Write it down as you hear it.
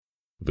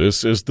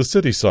This is the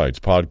City Sites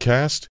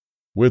Podcast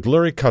with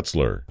Larry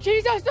Kutzler.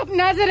 Jesus of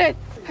Nazareth,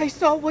 I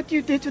saw what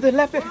you did to the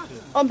leper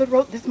on the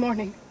road this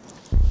morning.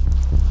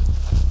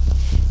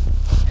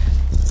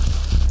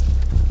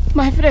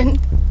 My friend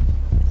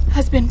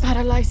has been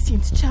paralyzed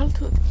since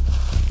childhood.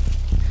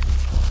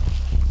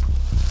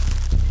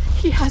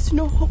 He has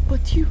no hope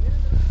but you.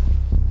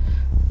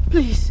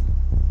 Please,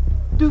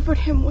 do for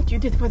him what you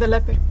did for the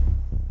leper.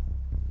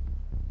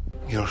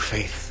 Your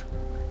faith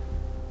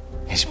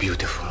is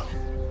beautiful.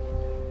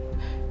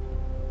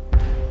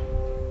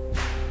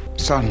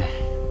 Son,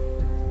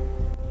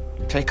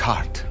 take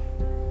heart.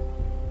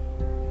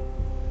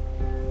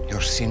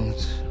 Your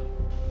sins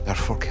are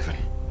forgiven.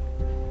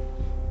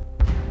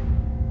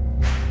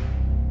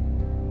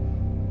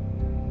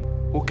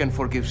 Who can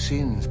forgive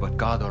sins but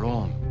God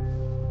alone?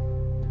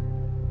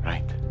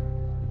 Right.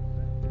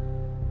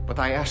 But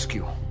I ask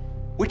you,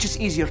 which is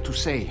easier to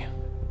say?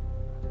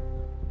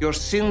 Your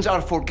sins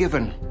are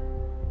forgiven,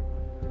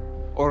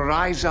 or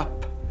rise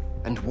up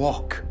and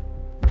walk?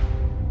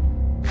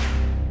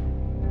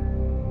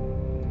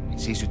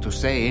 It's easy to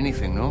say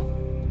anything, no?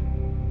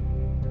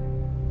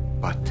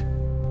 But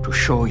to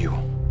show you,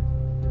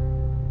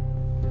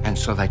 and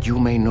so that you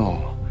may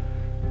know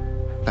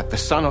that the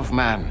Son of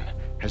Man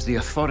has the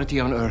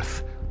authority on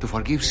earth to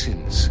forgive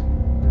sins.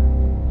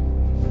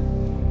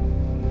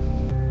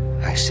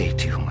 I say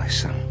to you, my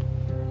son,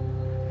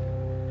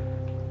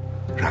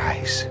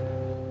 rise,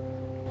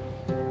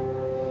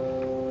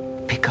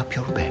 pick up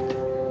your bed,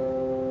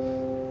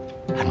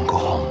 and go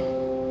home.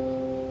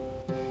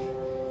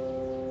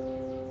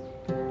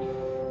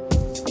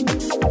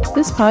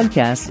 This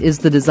podcast is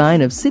the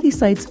design of City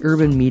Sites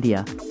Urban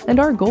Media,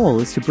 and our goal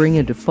is to bring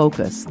into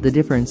focus the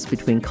difference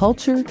between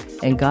culture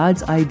and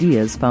God's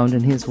ideas found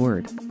in His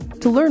Word.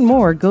 To learn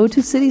more, go to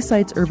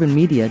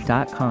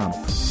citysitesurbanmedia.com.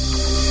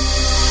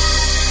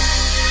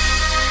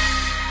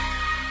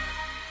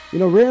 You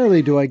know,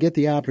 rarely do I get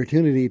the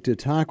opportunity to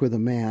talk with a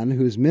man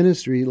whose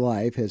ministry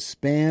life has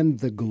spanned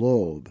the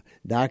globe.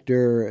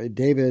 Dr.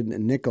 David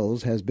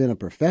Nichols has been a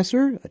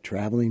professor, a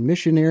traveling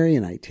missionary,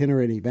 an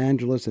itinerant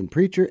evangelist and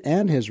preacher,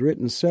 and has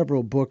written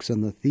several books on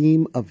the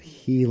theme of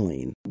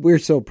healing. We're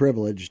so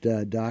privileged,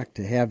 Doc,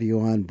 to have you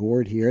on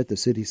board here at the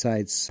City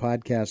Sites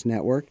Podcast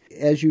Network.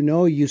 As you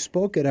know, you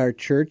spoke at our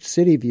church,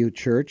 City View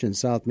Church in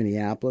South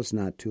Minneapolis,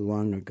 not too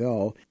long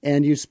ago,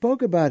 and you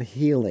spoke about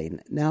healing.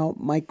 Now,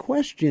 my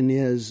question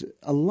is,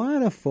 a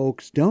lot of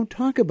folks don't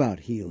talk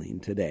about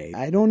healing today.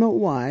 I don't know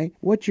why.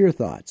 What's your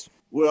thoughts?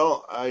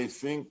 Well, I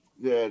think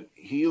that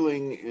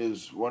healing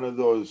is one of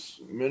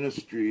those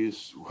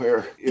ministries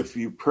where if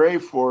you pray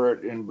for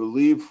it and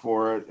believe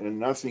for it and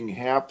nothing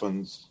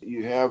happens,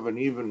 you have an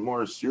even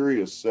more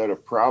serious set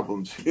of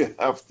problems you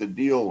have to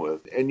deal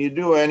with. And you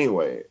do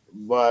anyway.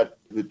 But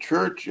the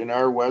church in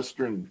our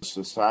Western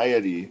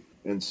society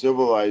and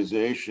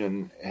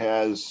civilization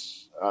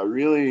has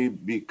really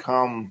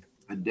become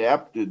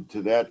adapted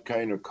to that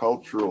kind of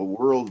cultural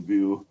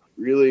worldview,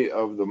 really,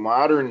 of the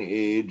modern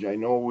age. I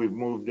know we've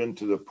moved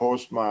into the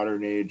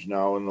postmodern age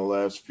now in the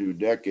last few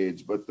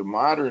decades, but the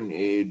modern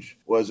age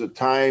was a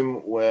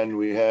time when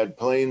we had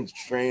planes,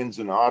 trains,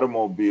 and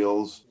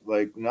automobiles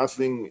like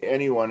nothing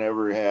anyone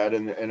ever had,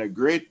 and a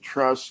great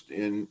trust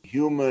in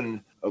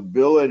human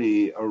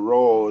ability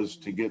arose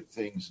to get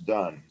things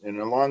done. And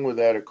along with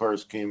that, of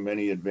course, came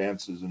many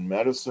advances in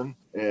medicine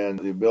and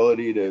the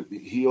ability to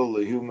heal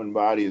the human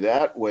body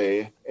that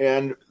way.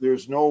 And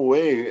there's no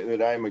way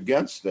that I'm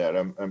against that.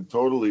 I'm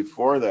totally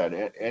for that.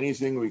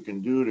 Anything we can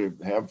do to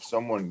have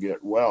someone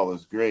get well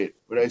is great.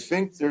 But I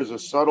think there's a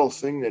subtle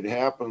thing that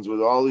happens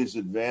with all these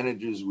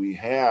advantages we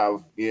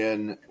have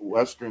in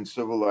Western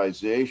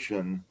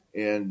civilization.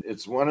 And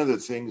it's one of the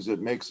things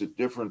that makes it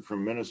different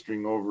from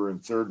ministering over in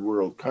third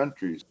world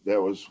countries.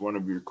 That was one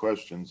of your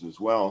questions as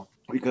well.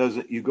 Because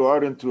you go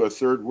out into a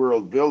third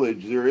world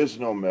village, there is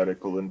no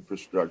medical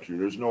infrastructure.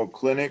 There's no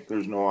clinic.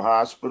 There's no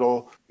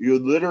hospital. You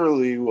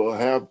literally will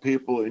have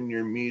people in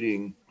your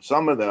meeting.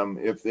 Some of them,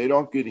 if they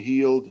don't get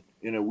healed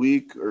in a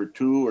week or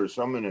two or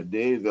some in a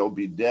day, they'll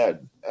be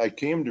dead. I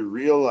came to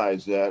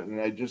realize that, and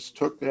I just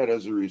took that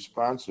as a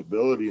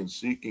responsibility in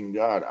seeking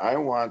God. I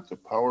want the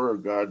power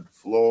of God to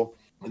flow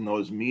in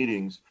those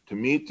meetings to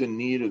meet the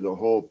need of the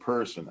whole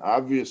person.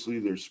 Obviously,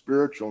 their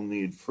spiritual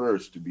need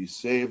first, to be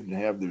saved and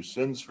have their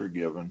sins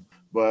forgiven.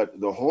 But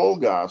the whole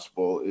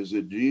gospel is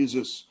that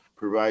Jesus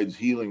provides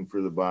healing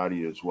for the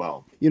body as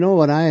well. You know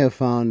what I have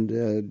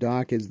found,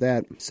 Doc, is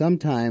that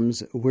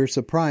sometimes we're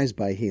surprised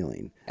by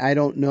healing. I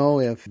don't know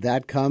if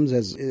that comes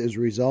as a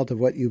result of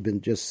what you've been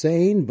just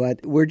saying,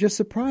 but we're just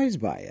surprised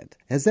by it.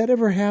 Has that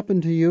ever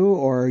happened to you,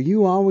 or are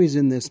you always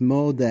in this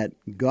mode that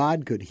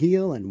God could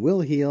heal and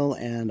will heal,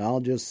 and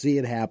I'll just see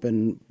it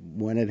happen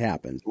when it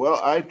happens?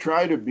 Well, I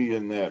try to be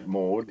in that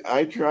mode.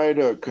 I try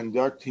to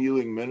conduct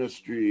healing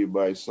ministry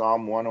by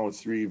Psalm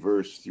 103,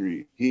 verse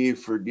 3. He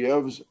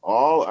forgives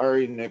all our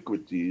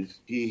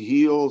iniquities. He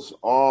heals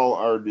all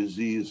our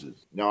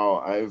diseases. Now,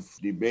 I've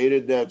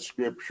debated that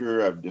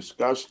scripture. I've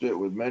discussed it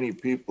with many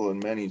people in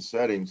many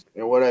settings.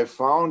 And what I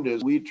found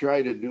is we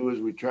try to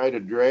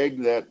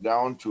drag that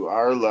down to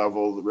our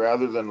level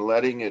rather than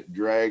letting it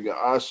drag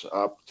us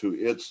up to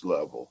its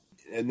level.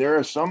 And there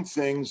are some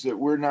things that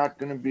we're not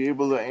going to be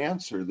able to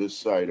answer this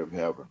side of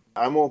heaven.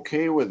 I'm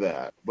okay with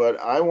that.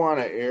 But I want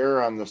to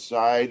err on the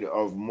side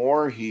of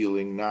more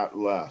healing, not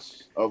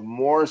less, of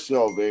more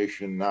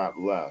salvation, not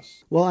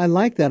less. Well, I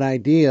like that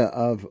idea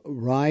of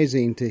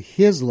rising to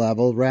his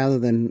level rather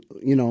than,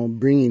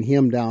 bringing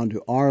him down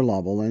to our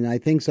level. And I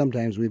think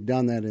sometimes we've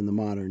done that in the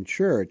modern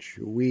church.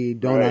 We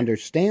don't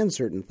understand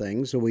certain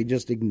things, so we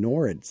just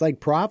ignore it. It's like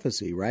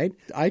prophecy, right?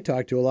 I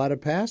talk to a lot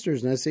of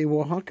pastors and I say,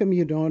 well, how come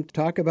you don't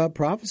talk about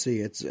prophecy?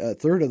 It's a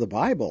third of the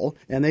Bible.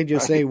 And they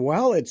just say,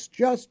 well, it's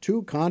just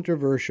too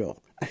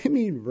controversial. I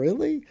mean,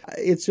 really?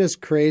 It's just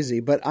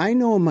crazy. But I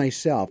know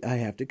myself, I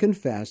have to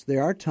confess,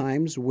 there are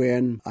times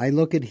when I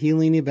look at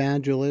healing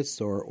evangelists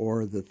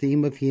or the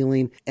theme of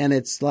healing, and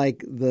it's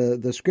like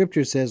the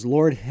scripture says,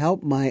 Lord,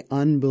 help my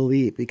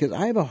unbelief, because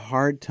I have a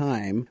hard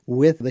time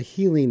with the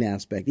healing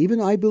aspect. Even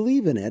though I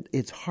believe in it,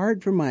 it's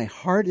hard for my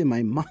heart and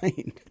my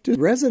mind to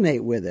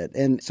resonate with it.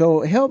 And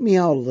so help me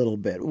out a little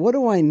bit. What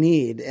do I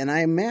need? And I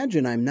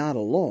imagine I'm not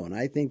alone.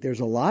 I think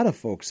there's a lot of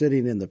folks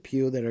sitting in the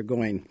pew that are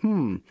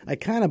going, I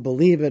kind of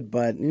believe it,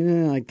 but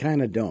I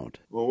kind of don't.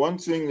 Well, one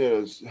thing that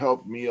has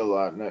helped me a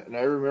lot, and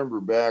I remember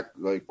back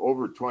like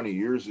over 20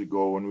 years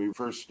ago when we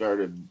first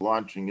started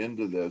launching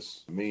into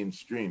this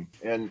mainstream,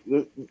 and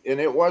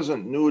it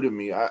wasn't new to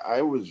me.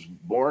 I was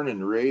born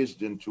and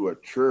raised into a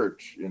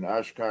church in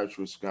Oshkosh,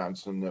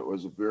 Wisconsin that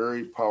was a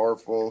very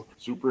powerful,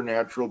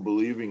 supernatural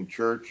believing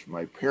church.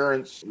 My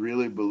parents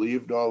really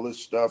believed all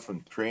this stuff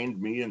and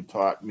trained me and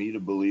taught me to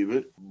believe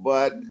it.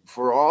 But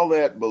for all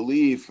that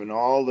belief and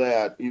all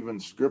that even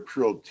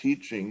scriptural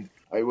teaching,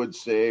 I would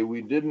say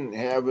we didn't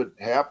have it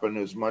happen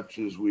as much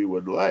as we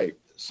would like.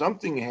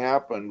 Something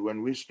happened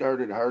when we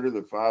started Heart of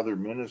the Father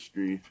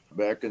ministry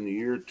back in the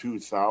year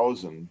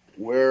 2000,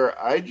 where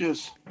I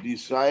just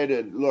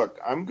decided, look,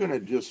 I'm going to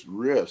just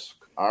risk,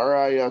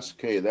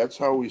 R-I-S-K, that's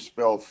how we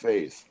spell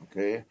faith,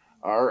 okay?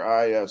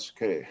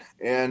 R-I-S-K.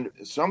 And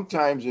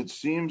sometimes it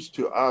seems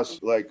to us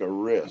like a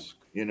risk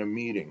in a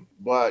meeting,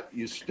 but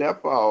you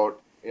step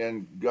out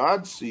and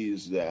God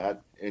sees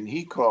that and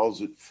he calls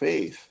it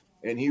faith.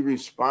 And he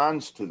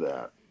responds to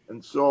that.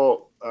 And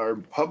so our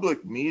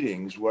public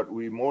meetings, what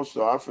we most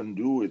often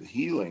do with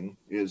healing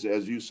is,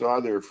 as you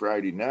saw there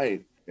Friday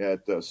night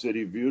at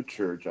City View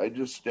Church, I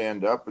just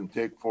stand up and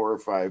take 4 or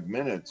 5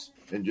 minutes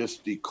and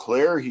just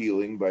declare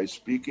healing by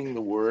speaking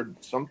the word.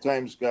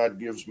 Sometimes God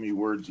gives me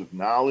words of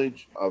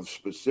knowledge of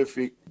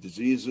specific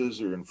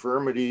diseases or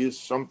infirmities.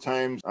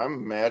 Sometimes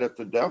I'm mad at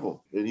the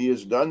devil that he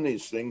has done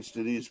these things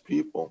to these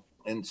people.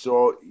 And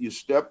so you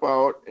step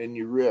out and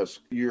you risk.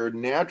 Your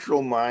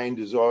natural mind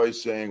is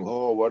always saying,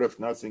 oh, what if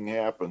nothing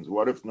happens?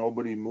 What if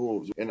nobody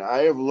moves? And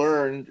I have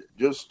learned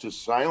just to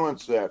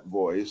silence that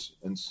voice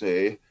and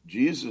say,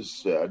 Jesus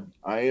said,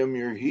 I am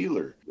your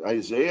healer.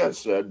 Isaiah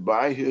said,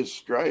 by his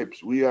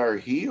stripes we are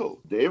healed.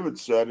 David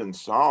said in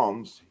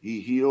Psalms,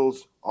 he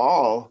heals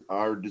all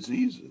our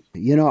diseases.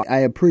 I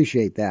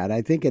appreciate that.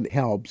 I think it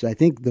helps. I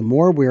think the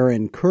more we're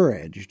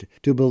encouraged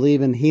to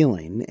believe in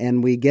healing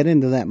and we get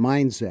into that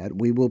mindset,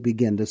 we will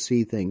begin to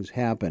see things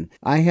happen.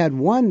 I had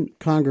one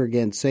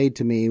congregant say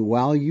to me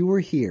while you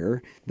were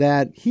here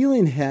that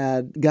healing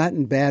had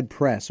gotten bad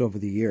press over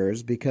the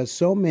years because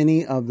so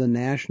many of the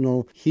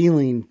national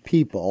healing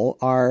people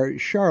are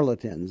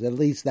charlatans. At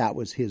least that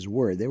was his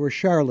word. They were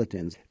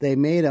charlatans. They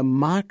made a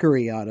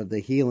mockery out of the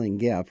healing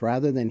gift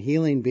rather than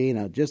healing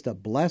being just a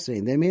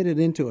blessing. They made it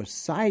into a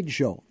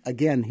sideshow.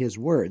 Again, his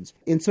words.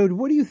 And so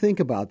what do you think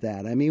about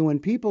that? I mean, when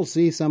people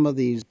see some of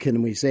these,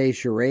 can we say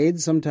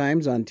charades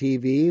sometimes on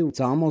TV, it's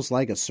almost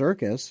like a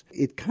circus.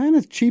 It kind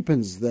of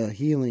cheapens the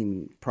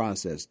healing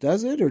process.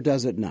 Does it or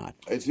does it not?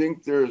 I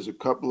think there's a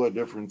couple of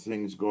different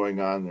things going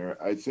on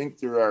there. I think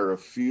there are a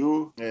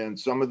few, and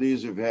some of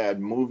these have had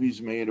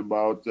movies made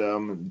about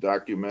them, and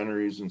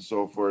documentaries and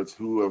so forth,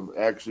 who have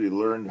actually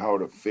learned how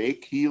to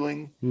fake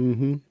healing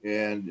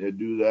and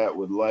do that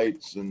with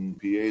lights and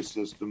PA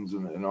systems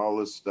and all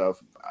this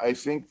stuff. I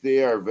think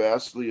they are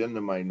vastly in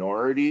the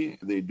minority.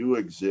 They do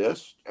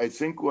exist. I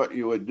think what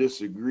you would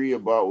disagree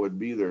about would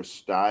be their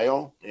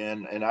style,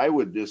 and I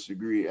would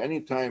disagree.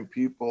 Anytime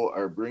people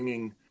are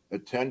bringing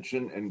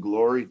attention and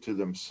glory to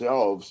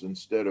themselves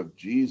instead of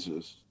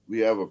Jesus, we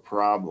have a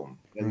problem.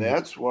 And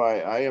that's why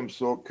I am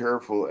so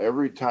careful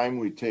every time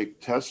we take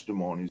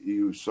testimonies.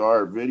 You saw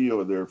our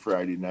video there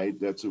Friday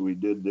night. That's what we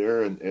did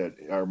there at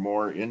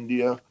Armour,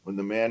 India, when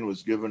the man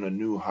was given a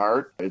new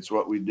heart. It's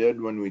what we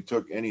did when we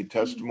took any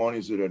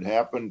testimonies that had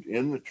happened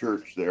in the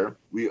church there.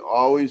 We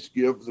always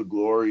give the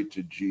glory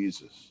to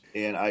Jesus.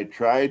 And I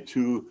try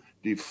to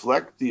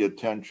deflect the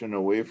attention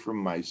away from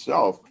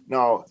myself.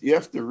 Now, you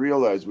have to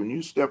realize when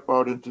you step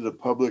out into the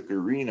public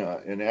arena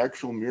and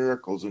actual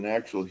miracles and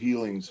actual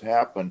healings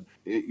happen,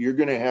 you're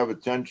going to have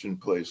attention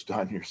placed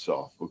on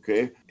yourself,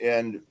 okay?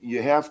 And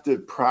you have to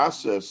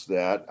process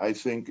that, I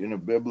think, in a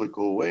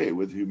biblical way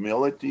with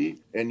humility,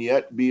 and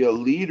yet be a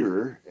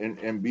leader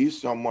and be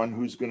someone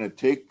who's going to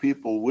take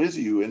people with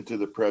you into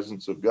the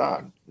presence of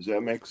God. Does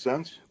that make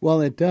sense?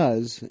 Well, it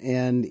does.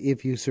 And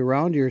if you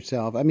surround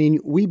yourself, I mean,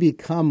 we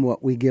become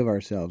what we give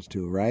ourselves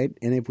to, right?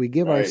 And if we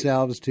give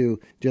ourselves to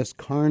just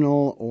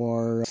carnal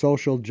or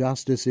social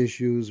justice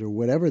issues or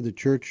whatever the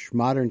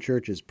modern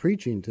church is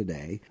preaching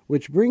today,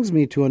 which brings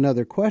me to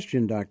another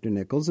question, Dr.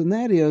 Nichols, and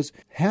that is,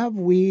 have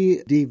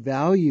we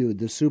devalued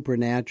the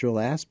supernatural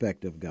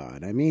aspect of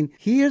God? I mean,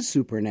 He is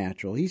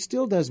supernatural. He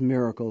still does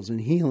miracles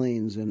and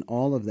healings and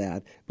all of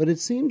that. But it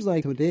seems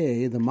like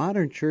today the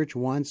modern church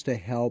wants to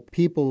help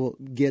people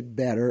get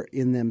better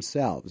in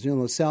themselves,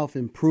 the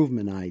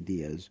self-improvement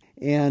ideas.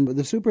 And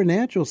the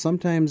supernatural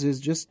sometimes is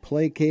just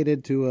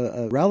placated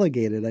to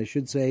relegated, I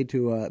should say,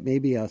 to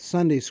maybe a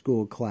Sunday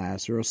school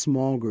class or a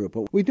small group.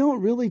 But we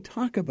don't really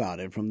talk about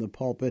it from the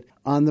pulpit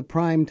on the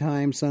prime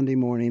time Sunday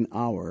morning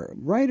hour,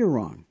 right or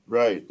wrong?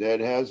 Right. That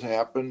has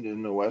happened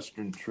in the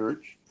Western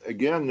church.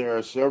 Again, there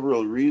are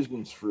several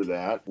reasons for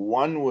that.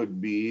 One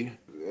would be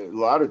a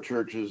lot of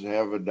churches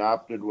have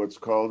adopted what's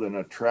called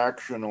an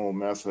attractional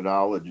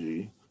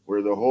methodology,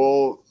 where the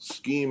whole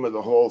scheme of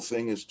the whole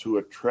thing is to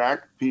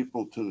attract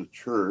people to the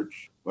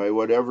church by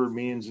whatever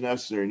means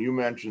necessary. And you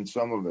mentioned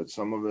some of it.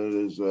 Some of it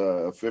is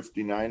a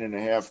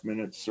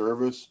 59.5-minute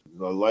service,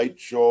 the light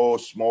show,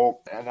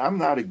 smoke. And I'm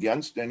not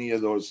against any of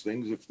those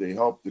things if they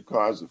help the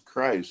cause of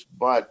Christ.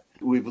 But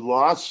we've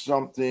lost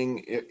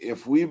something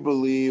if we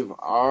believe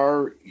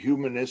our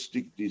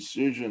humanistic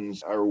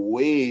decisions, our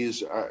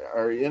ways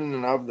are in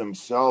and of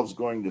themselves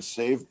going to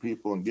save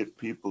people and get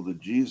people to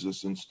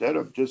Jesus, instead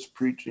of just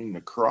preaching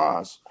the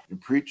cross and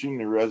preaching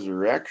the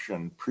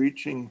resurrection,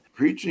 preaching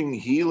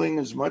healing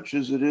as much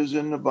as it is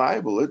in the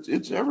Bible.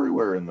 It's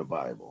everywhere in the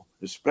Bible,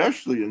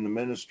 especially in the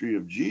ministry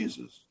of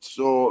Jesus.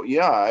 So,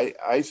 yeah,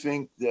 I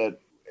think that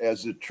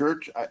as a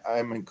church,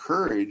 I'm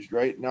encouraged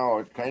right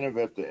now, kind of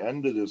at the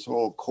end of this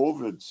whole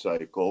COVID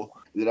cycle,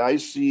 that I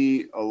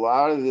see a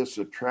lot of this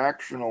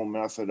attractional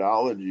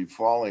methodology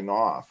falling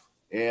off.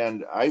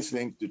 And I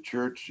think the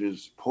church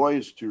is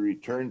poised to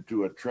return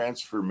to a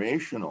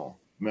transformational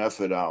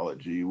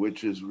methodology,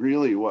 which is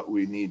really what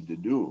we need to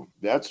do.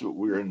 That's what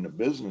we're in the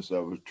business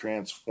of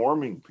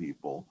transforming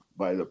people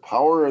by the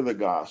power of the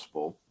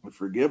gospel, the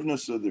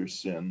forgiveness of their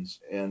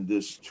sins, and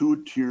this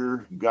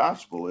two-tier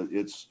gospel.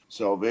 It's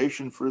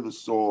salvation for the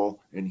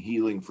soul and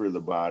healing for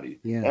the body.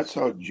 Yes. That's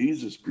how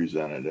Jesus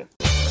presented it.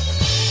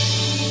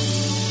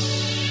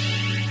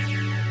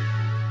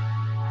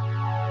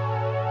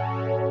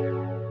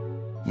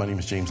 My name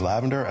is James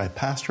Lavender. I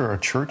pastor a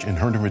church in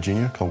Herndon,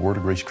 Virginia called Word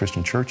of Grace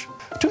Christian Church.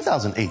 In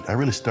 2008, I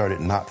really started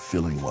not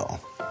feeling well.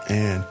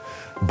 And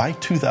by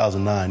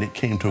 2009, it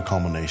came to a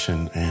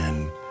culmination,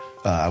 and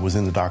I was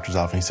in the doctor's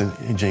office. He said,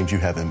 "Hey, James, you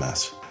have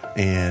MS."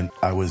 And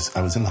I was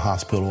in the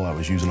hospital. I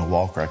was using a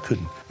walker. I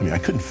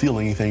couldn't feel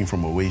anything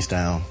from my waist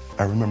down.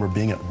 I remember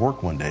being at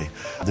work one day.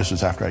 This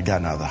was after I'd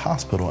gotten out of the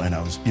hospital, and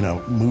I was,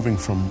 moving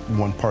from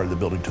one part of the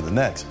building to the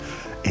next.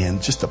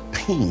 And just a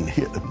pain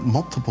hit.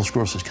 Multiple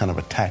sclerosis kind of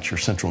attacks your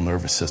central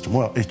nervous system.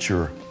 Well, it's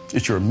your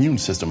immune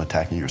system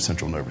attacking your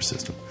central nervous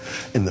system.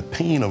 And the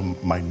pain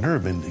of my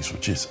nerve endings was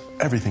just,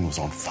 everything was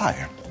on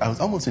fire. I was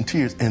almost in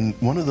tears, and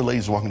one of the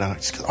ladies walking down,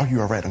 she goes, "Are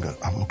you all right?"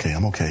 I'm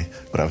okay.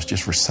 But I was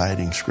just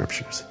reciting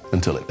scriptures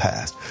until it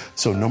passed.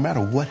 So no matter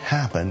what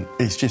happened,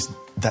 it's just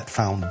that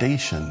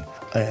foundation.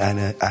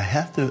 And I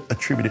have to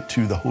attribute it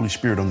to the Holy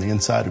Spirit on the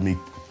inside of me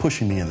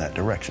pushing me in that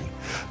direction,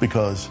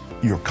 because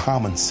your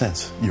common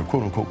sense, your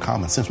quote-unquote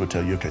common sense would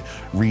tell you, okay,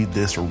 read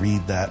this or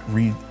read that,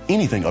 read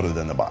anything other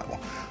than the Bible.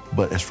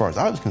 But as far as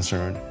I was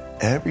concerned,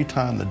 every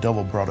time the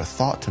devil brought a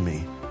thought to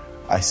me,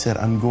 I said,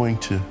 I'm going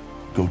to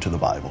go to the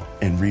Bible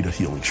and read a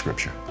healing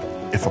scripture.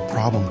 If a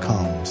problem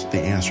comes,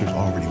 the answer is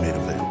already made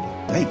available.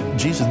 Hey,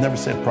 Jesus never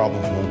said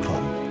problems won't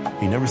come.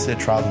 He never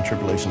said trials and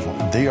tribulations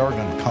won't. They are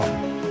going to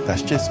come.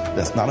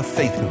 That's not a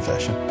faith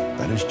confession.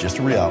 That is just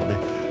a reality.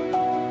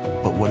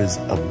 But what is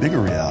a bigger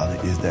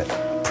reality is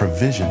that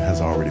provision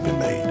has already been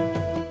made.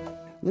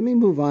 Let me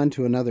move on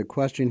to another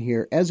question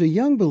here. As a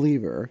young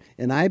believer,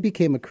 and I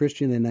became a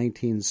Christian in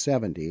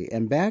 1970,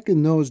 and back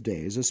in those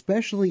days,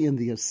 especially in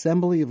the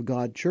Assembly of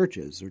God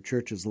churches, or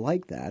churches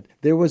like that,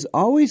 there was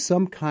always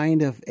some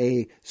kind of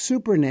a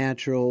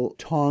supernatural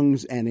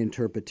tongues and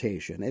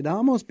interpretation. It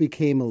almost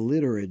became a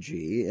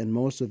liturgy in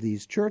most of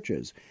these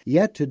churches.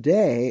 Yet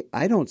today,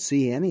 I don't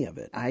see any of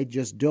it. I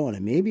just don't.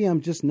 And maybe I'm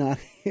just not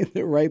in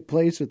the right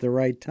place at the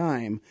right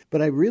time,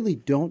 but I really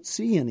don't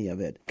see any of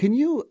it. Can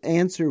you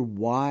answer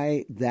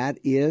why that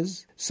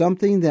is?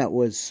 Something that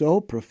was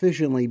so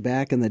proficiently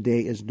back in the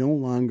day is no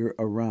longer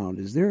around.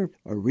 Is there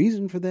a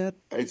reason for that?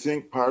 I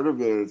think part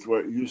of it is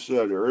what you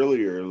said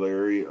earlier,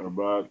 Larry,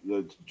 about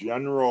the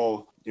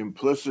general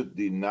implicit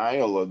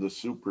denial of the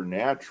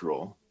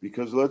supernatural.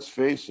 Because let's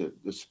face it,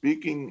 the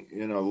speaking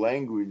in a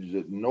language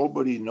that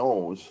nobody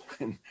knows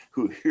and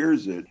who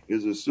hears it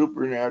is a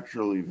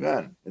supernatural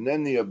event. And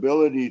then the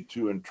ability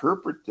to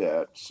interpret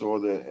that so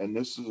that, and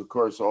this is of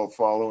course all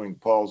following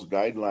Paul's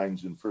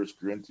guidelines in 1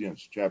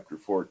 Corinthians chapter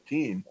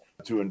 14,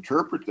 to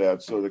interpret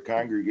that so the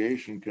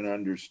congregation can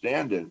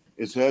understand it.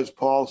 It's as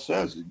Paul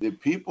says, the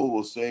people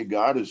will say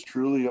God is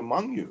truly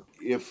among you.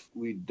 If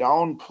we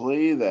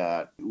downplay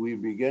that, we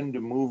begin to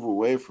move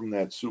away from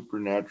that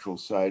supernatural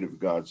side of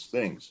God's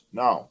things.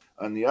 Now,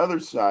 on the other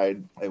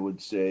side, I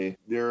would say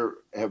there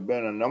have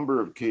been a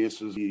number of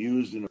cases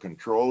used in a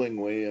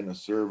controlling way in a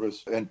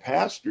service, and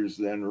pastors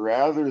then,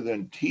 rather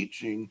than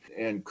teaching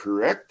and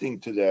correcting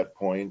to that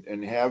point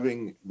and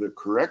having the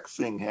correct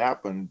thing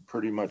happen,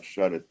 pretty much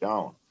shut it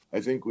down. I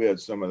think we had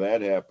some of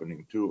that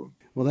happening too.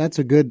 Well, that's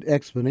a good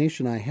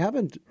explanation. I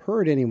haven't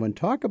heard anyone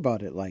talk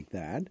about it like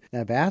that.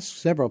 I've asked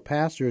several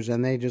pastors,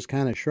 and they just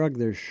kind of shrug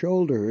their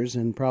shoulders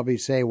and probably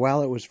say,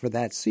 well, it was for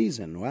that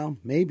season. Well,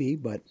 maybe,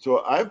 but...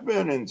 So I've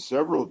been in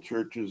several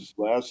churches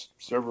last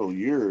several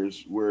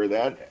years where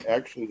that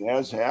actually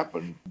has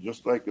happened,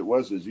 just like it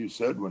was, as you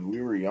said, when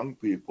we were young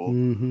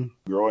people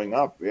growing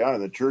up. Yeah,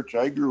 the church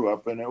I grew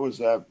up in, it was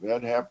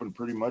that happened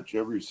pretty much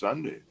every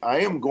Sunday. I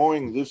am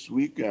going this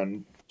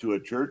weekend to a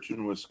church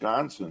in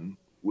Wisconsin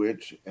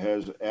which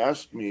has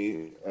asked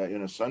me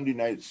in a Sunday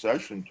night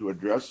session to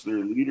address their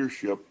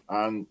leadership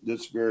on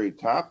this very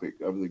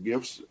topic of the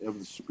gifts of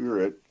the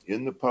Spirit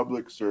in the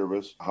public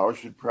service. How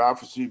should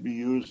prophecy be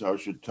used? How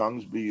should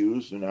tongues be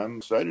used? And I'm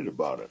excited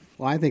about it.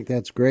 Well, I think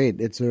that's great.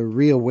 It's a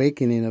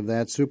reawakening of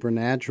that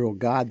supernatural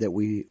God that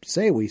we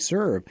say we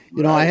serve.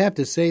 You know, I have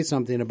to say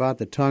something about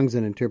the tongues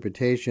and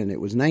interpretation. It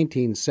was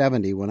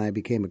 1970 when I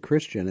became a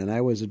Christian, and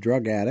I was a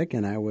drug addict,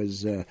 and I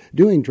was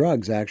doing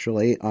drugs,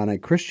 actually, on a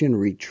Christian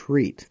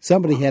retreat.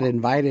 Somebody had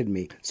invited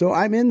me. So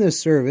I'm in this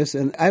service,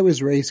 and I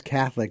was raised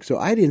Catholic, so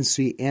I didn't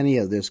see any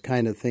of this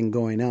kind of thing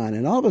going on.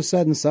 And all of a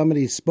sudden,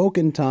 somebody spoke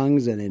in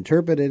tongues and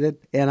interpreted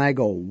it, and I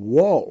go,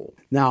 whoa.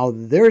 Now,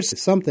 there's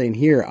something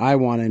here I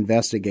want to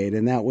investigate,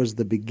 and that was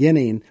the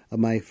beginning of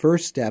my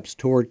first steps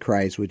toward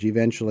Christ, which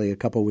eventually, a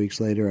couple weeks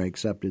later, I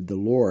accepted the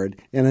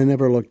Lord, and I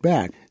never looked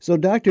back. So,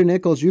 Dr.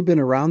 Nichols, you've been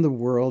around the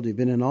world. You've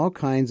been in all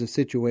kinds of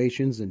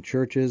situations and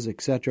churches,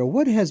 etc.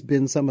 What has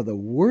been some of the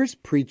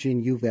worst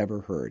preaching you've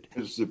ever heard?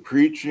 It's the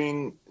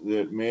preaching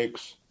that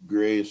makes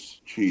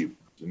grace cheap.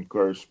 And of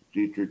course,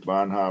 Dietrich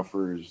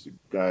Bonhoeffer is the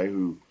guy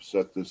who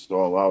set this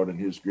all out in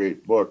his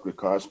great book, The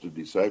Cost of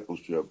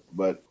Discipleship.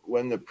 But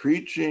when the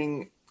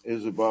preaching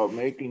is about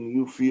making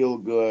you feel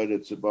good,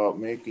 it's about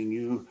making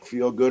you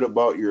feel good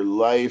about your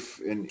life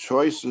and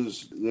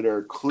choices that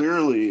are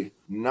clearly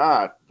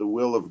not the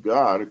will of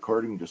God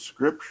according to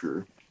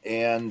Scripture.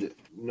 And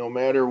no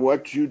matter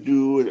what you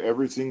do,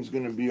 everything's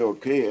going to be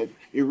okay.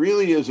 It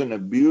really is an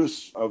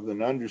abuse of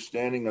an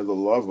understanding of the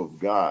love of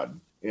God.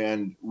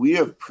 And we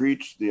have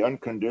preached the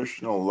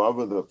unconditional love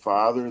of the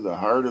Father, the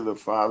heart of the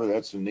Father.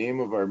 That's the name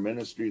of our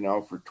ministry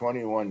now for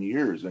 21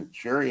 years. And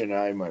Sherry and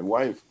I, my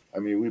wife,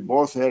 we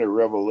both had a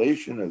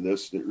revelation of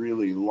this that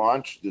really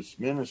launched this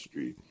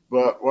ministry.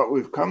 But what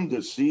we've come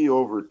to see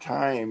over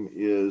time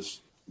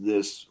is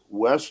this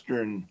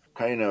Western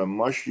kind of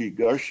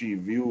mushy-gushy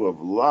view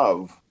of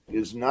love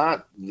is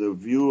not the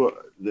view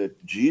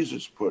that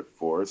Jesus put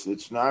forth.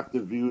 It's not the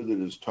view that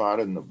is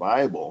taught in the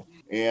Bible.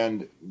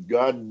 And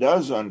God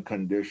does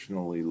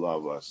unconditionally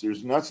love us.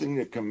 There's nothing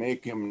that can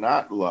make him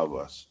not love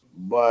us.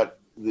 But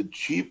the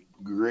cheap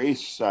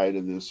grace side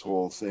of this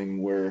whole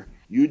thing, where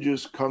you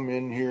just come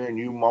in here and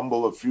you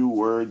mumble a few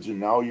words and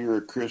now you're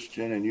a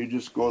Christian and you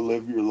just go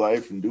live your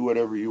life and do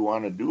whatever you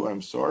want to do,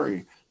 I'm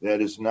sorry. That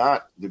is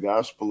not the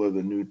gospel of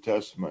the New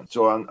Testament.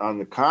 So on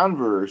the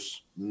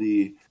converse,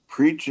 the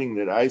preaching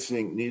that I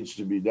think needs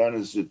to be done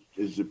is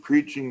the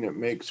preaching that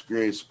makes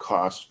grace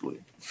costly.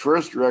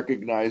 First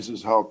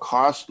recognizes how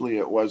costly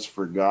it was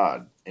for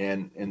God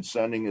and in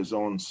sending his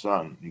own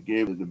son. He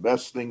gave it the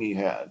best thing he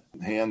had,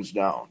 hands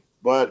down.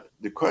 But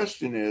the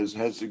question is,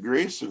 has the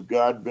grace of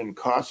God been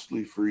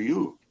costly for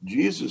you?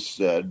 Jesus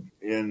said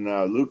in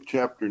Luke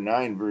chapter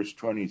 9, verse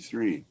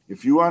 23,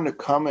 if you want to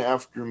come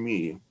after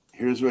me,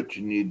 here's what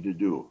you need to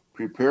do.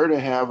 Prepare to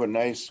have a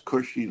nice,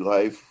 cushy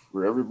life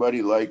where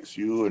everybody likes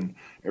you and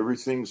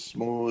everything's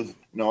smooth.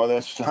 No,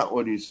 that's not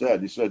what he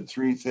said. He said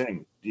three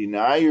things.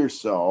 Deny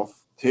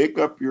yourself, take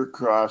up your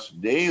cross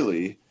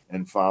daily,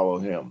 and follow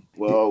him.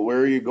 Well, where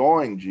are you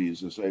going,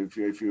 Jesus?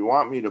 If you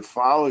want me to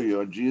follow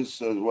you, Jesus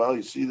says, well,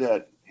 you see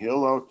that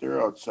hill out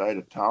there outside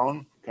of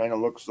town? Kind of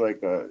looks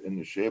like in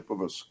the shape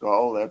of a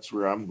skull. That's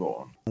where I'm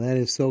going. That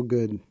is so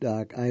good,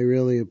 Doc. I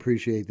really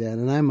appreciate that.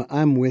 And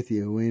I'm with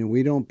you.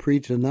 We don't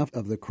preach enough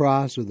of the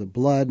cross or the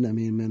blood.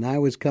 When I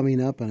was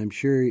coming up, and I'm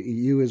sure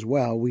you as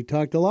well, we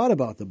talked a lot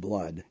about the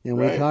blood. And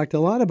we talked a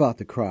lot about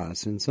the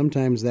cross. And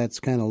sometimes that's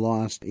kind of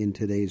lost in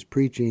today's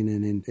preaching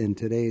and in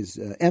today's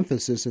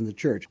emphasis in the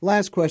church.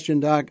 Last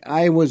question, Doc.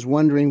 I was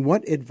wondering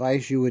what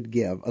advice you would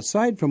give,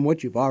 aside from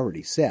what you've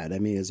already said.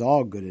 It's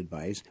all good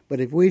advice.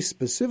 But if we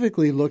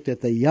specifically looked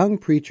at the young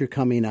preacher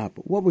coming up,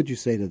 what would you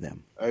say to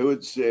them? I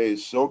would say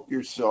soak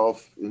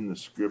yourself in the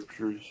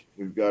scriptures.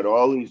 We've got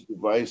all these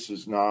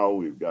devices now.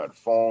 We've got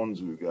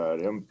phones, we've got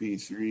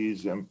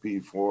MP3s,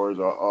 MP4s,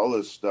 all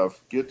this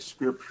stuff. Get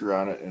scripture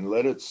on it and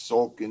let it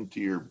soak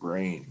into your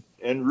brain.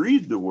 And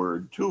read the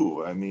word,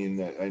 too. I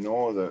mean, I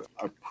know that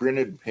a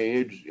printed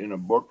page in a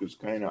book is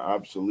kind of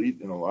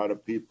obsolete in a lot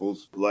of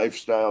people's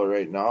lifestyle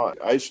right now.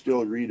 I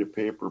still read a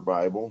paper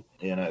Bible,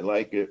 and I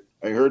like it.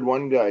 I heard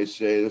one guy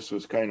say, this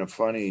was kind of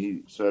funny,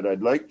 he said,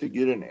 I'd like to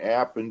get an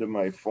app into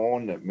my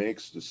phone that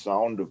makes the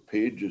sound of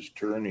pages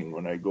turning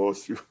when I go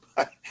through.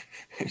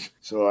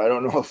 So I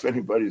don't know if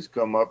anybody's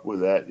come up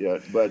with that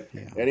yet. But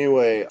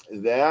anyway,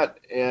 that,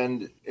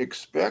 and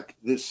expect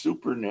this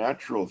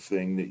supernatural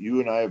thing that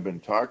you and I have been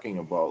talking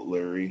about,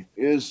 Larry,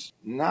 is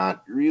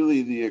not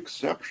really the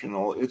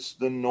exceptional. It's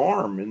the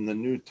norm in the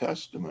New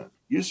Testament.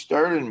 You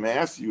start in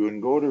Matthew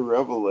and go to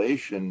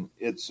Revelation,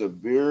 it's a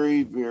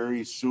very,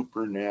 very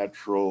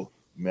supernatural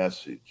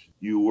message.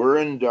 You were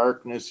in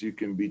darkness, you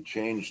can be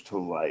changed to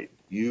light.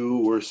 You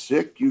were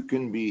sick, you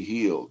can be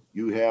healed.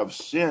 You have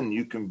sin,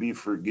 you can be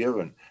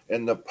forgiven.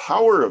 And the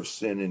power of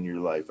sin in your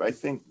life, I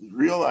think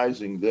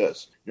realizing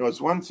this, it's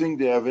one thing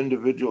to have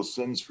individual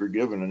sins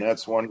forgiven, and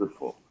that's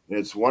wonderful.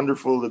 It's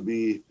wonderful to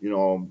be,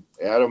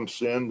 Adam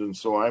sinned, and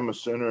so I'm a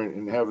sinner,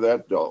 and have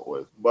that dealt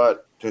with.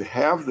 But to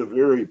have the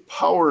very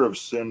power of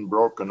sin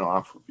broken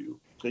off of you,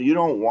 so you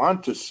don't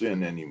want to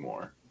sin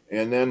anymore,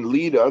 and then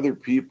lead other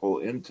people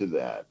into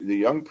that. The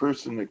young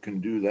person that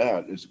can do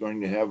that is going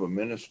to have a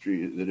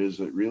ministry that is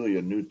really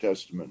a New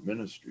Testament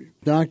ministry.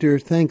 Doctor,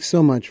 thanks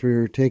so much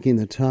for taking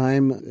the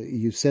time.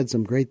 You said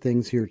some great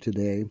things here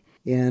today.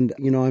 And,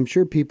 I'm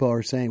sure people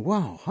are saying,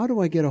 wow, how do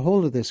I get a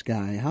hold of this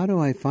guy? How do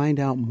I find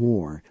out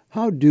more?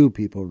 How do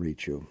people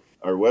reach you?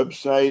 Our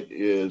website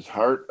is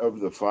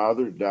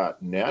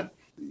heartofthefather.net.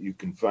 You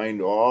can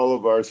find all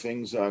of our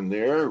things on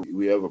there.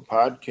 We have a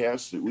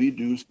podcast that we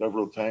do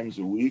several times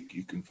a week.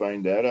 You can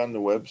find that on the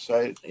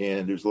website.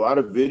 And there's a lot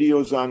of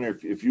videos on there.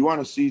 If you want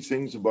to see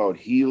things about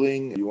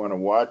healing, you want to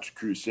watch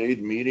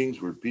crusade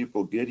meetings where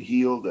people get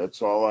healed,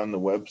 that's all on the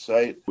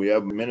website. We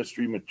have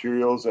ministry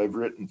materials. I've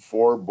written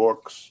 4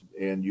 books,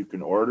 and you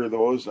can order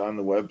those on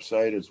the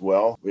website as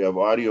well. We have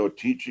audio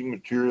teaching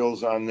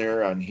materials on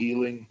there on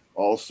healing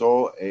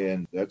also,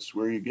 and that's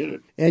where you get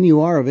it. And you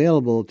are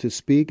available to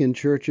speak in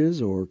churches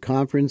or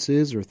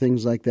conferences or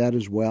things like that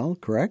as well,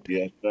 correct?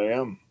 Yes, I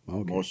am.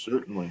 Okay. Most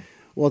certainly.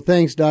 Well,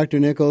 thanks, Dr.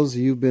 Nichols.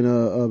 You've been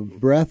a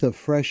breath of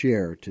fresh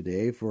air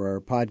today for our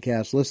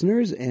podcast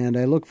listeners, and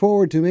I look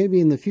forward to maybe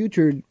in the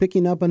future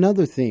picking up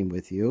another theme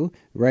with you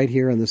right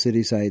here on the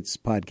City Sites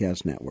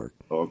Podcast Network.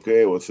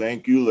 Okay, well,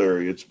 thank you,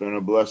 Larry. It's been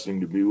a blessing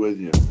to be with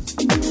you.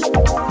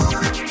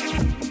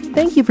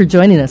 Thank you for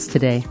joining us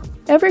today.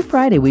 Every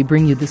Friday, we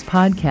bring you this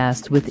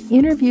podcast with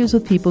interviews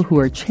with people who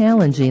are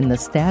challenging the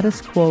status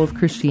quo of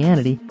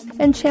Christianity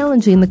and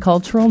challenging the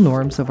cultural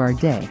norms of our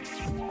day.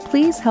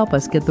 Please help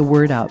us get the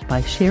word out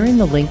by sharing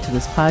the link to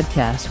this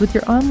podcast with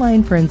your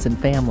online friends and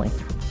family.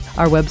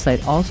 Our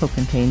website also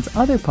contains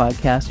other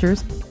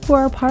podcasters who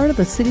are part of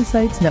the City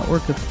Sites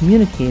network of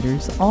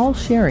communicators, all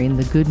sharing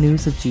the good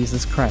news of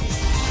Jesus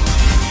Christ.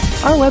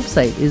 Our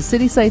website is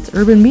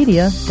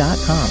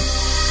citysitesurbanmedia.com.